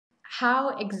How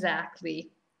exactly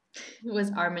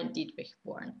was Arment Dietrich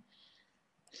born?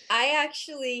 I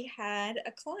actually had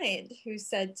a client who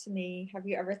said to me, "Have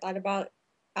you ever thought about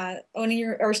owning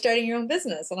your or starting your own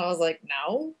business?" And I was like,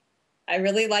 "No, I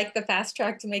really like the fast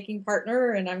track to making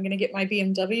partner, and I'm going to get my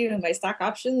BMW and my stock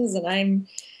options, and I'm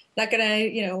not going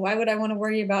to, why would I want to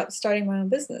worry about starting my own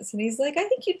business?" And he's like, "I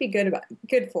think you'd be good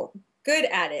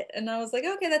at it." And I was like,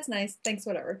 "Okay, that's nice. Thanks,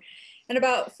 whatever." And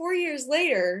about 4 years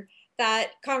later,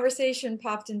 that conversation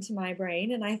popped into my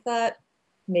brain, and I thought,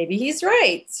 maybe he's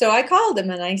right. So I called him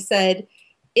and I said,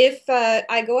 if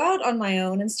I go out on my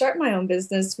own and start my own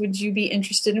business, would you be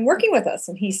interested in working with us?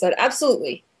 And he said,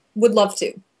 absolutely, would love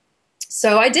to.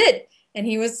 So I did. And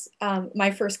he was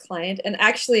my first client. And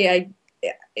actually,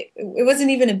 it wasn't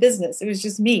even a business. It was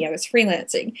just me. I was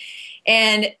freelancing.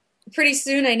 And pretty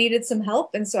soon I needed some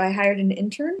help. And so I hired an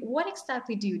intern. What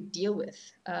exactly do you deal with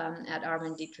at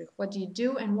Arment Dietrich? What do you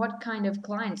do and what kind of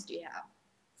clients do you have?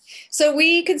 So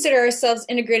we consider ourselves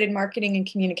integrated marketing and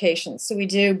communications. So we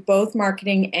do both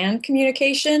marketing and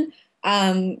communication.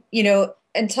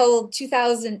 Until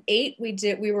 2008,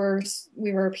 we were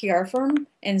a PR firm,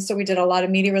 and so we did a lot of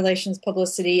media relations,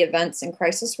 publicity, events, and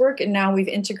crisis work. And now we've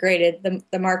integrated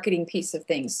the marketing piece of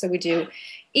things. So we do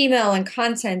email and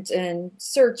content and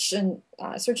search engine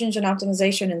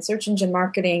optimization and search engine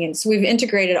marketing. And so we've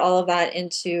integrated all of that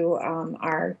into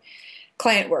our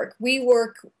client work. We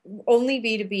work only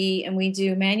B2B, and we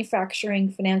do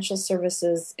manufacturing, financial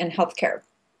services, and healthcare.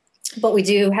 But we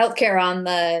do healthcare on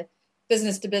the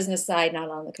business to business side, not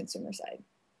on the consumer side.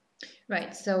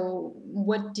 Right. So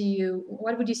what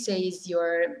would you say is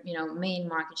your, main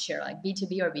market share, like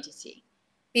B2B or B2C?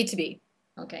 B2B.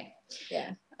 Okay.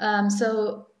 Yeah.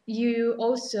 So you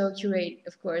also curate,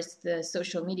 of course, the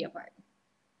social media part.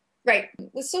 Right.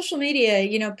 With social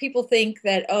media, people think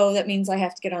that, oh, that means I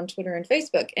have to get on Twitter and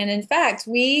Facebook. And in fact,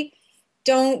 we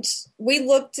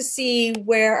look to see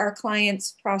where our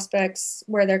clients, prospects,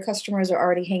 where their customers are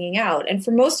already hanging out. And for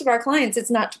most of our clients,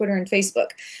 it's not Twitter and Facebook.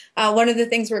 One of the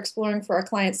things we're exploring for our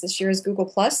clients this year is Google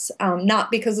Plus, not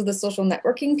because of the social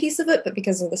networking piece of it, but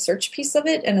because of the search piece of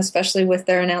it. And especially with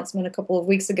their announcement a couple of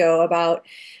weeks ago about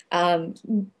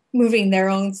moving their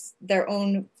own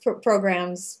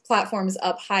platforms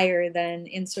up higher than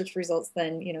in search results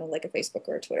than, like a Facebook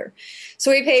or a Twitter.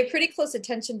 So we pay pretty close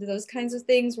attention to those kinds of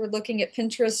things. We're looking at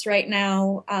Pinterest right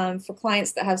now for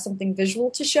clients that have something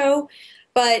visual to show.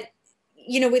 But,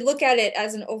 we look at it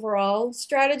as an overall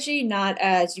strategy, not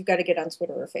as you've got to get on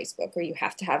Twitter or Facebook, or you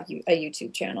have to have a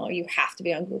YouTube channel, or you have to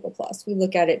be on Google Plus. We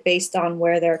look at it based on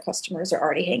where their customers are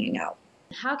already hanging out.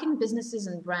 How can businesses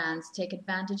and brands take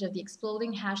advantage of the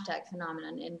exploding hashtag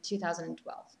phenomenon in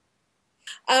 2012?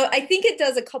 I think it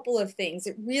does a couple of things.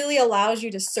 It really allows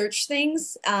you to search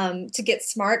things, to get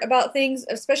smart about things,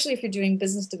 especially if you're doing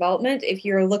business development. If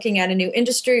you're looking at a new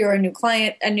industry or a new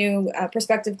client, a new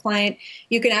prospective client,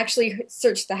 you can actually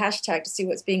search the hashtag to see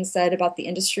what's being said about the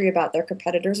industry, about their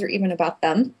competitors, or even about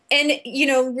them. And,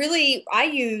 really, I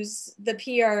use the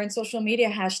PR and social media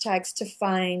hashtags to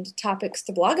find topics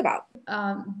to blog about.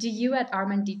 Do you at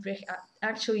Arment Dietrich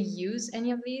actually use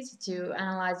any of these to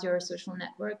analyze your social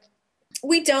network?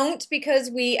 We don't,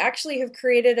 because we actually have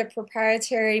created a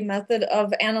proprietary method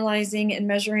of analyzing and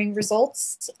measuring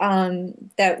results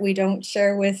that we don't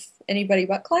share with anybody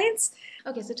but clients.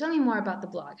 Okay, so tell me more about the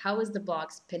blog. How was the blog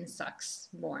Spin Sucks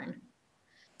born?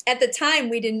 At the time,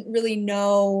 we didn't really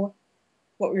know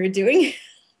what we were doing.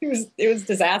 It was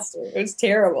disaster. It was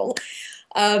terrible.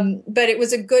 But it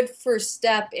was a good first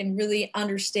step in really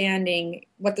understanding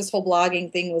what this whole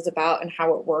blogging thing was about and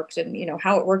how it worked, and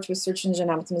how it worked with search engine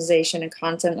optimization and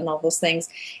content and all those things.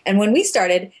 And when we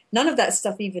started, none of that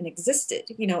stuff even existed.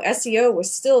 SEO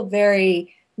was still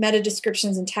very meta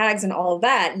descriptions and tags and all of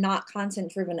that, not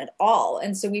content driven at all.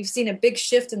 And so we've seen a big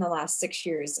shift in the last 6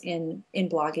 years in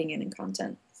blogging and in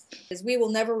content. We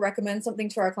will never recommend something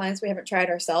to our clients we haven't tried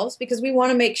ourselves, because we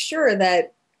want to make sure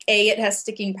that A, it has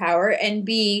sticking power, and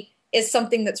B, is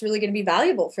something that's really going to be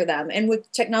valuable for them. And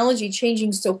with technology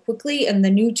changing so quickly and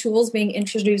the new tools being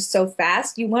introduced so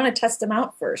fast, you want to test them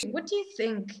out first. What do you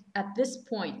think at this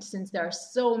point, since there are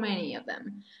so many of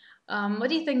them, what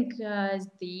do you think is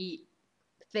the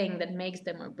thing that makes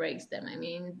them or breaks them? I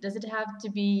mean, does it have to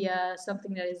be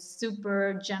something that is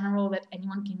super general that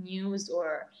anyone can use,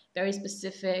 or very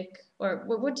specific? Or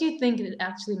what do you think it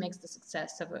actually makes the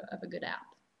success of a good app?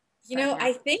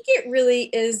 I think it really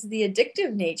is the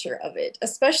addictive nature of it,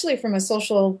 especially from a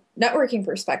social networking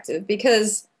perspective,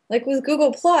 because like with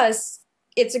Google Plus,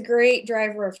 it's a great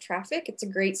driver of traffic. It's a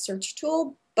great search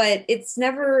tool, but it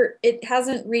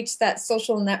hasn't reached that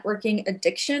social networking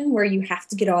addiction where you have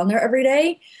to get on there every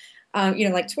day.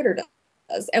 like Twitter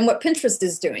does, and what Pinterest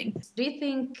is doing. Do you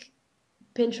think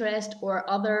Pinterest or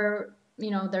other,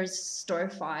 there's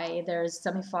Storyfy, there's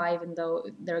Semify, even though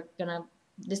they're gonna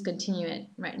discontinue it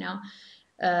right now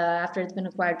after it's been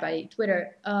acquired by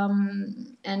Twitter,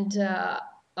 and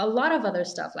a lot of other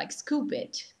stuff like Scoop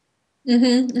It.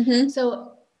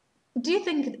 So, do you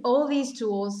think all these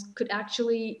tools could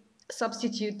actually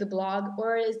substitute the blog,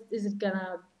 or is it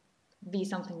gonna be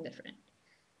something different?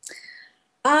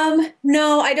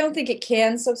 No, I don't think it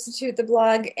can substitute the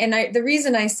blog. And the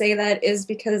reason I say that is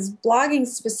because blogging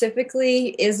specifically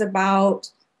is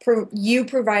about you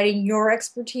providing your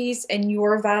expertise and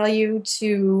your value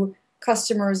to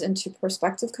customers and to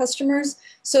prospective customers.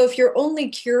 So if you're only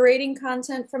curating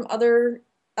content from other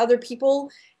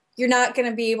people, you're not going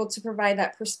to be able to provide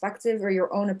that perspective or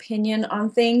your own opinion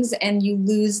on things, and you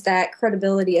lose that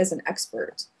credibility as an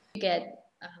expert.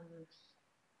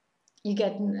 You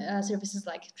get services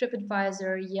like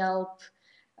TripAdvisor, Yelp,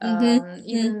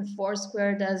 even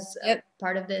Foursquare does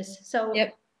part of this. So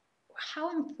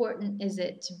how important is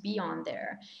it to be on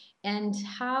there? And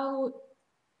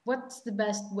what's the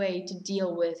best way to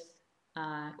deal with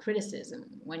criticism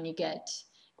when you get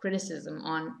criticism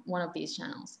on one of these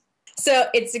channels? So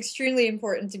it's extremely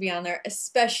important to be on there,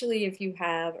 especially if you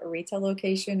have a retail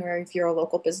location or if you're a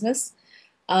local business.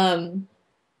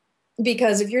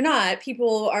 Because if you're not,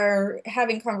 people are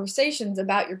having conversations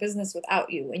about your business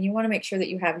without you, and you want to make sure that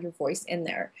you have your voice in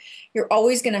there. You're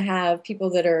always going to have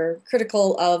people that are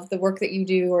critical of the work that you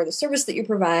do or the service that you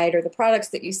provide or the products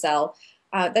that you sell.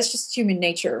 That's just human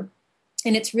nature.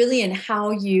 And it's really in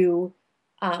how you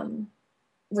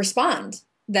respond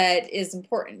that is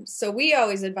important. So we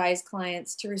always advise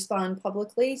clients to respond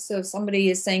publicly. So if somebody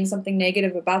is saying something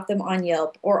negative about them on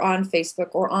Yelp or on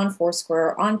Facebook or on Foursquare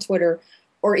or on Twitter,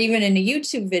 or even in a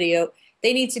YouTube video,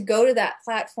 they need to go to that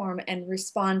platform and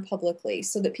respond publicly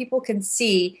so that people can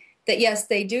see that, yes,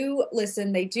 they do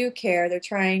listen, they do care, they're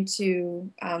trying to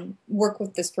work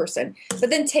with this person,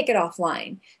 but then take it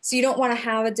offline. So you don't want to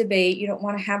have a debate, you don't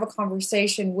want to have a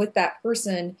conversation with that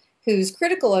person who's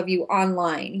critical of you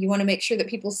online. You want to make sure that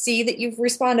people see that you've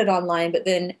responded online, but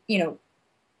then, an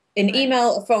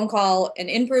email, a phone call, an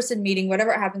in-person meeting,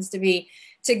 whatever it happens to be,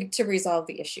 to resolve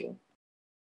the issue.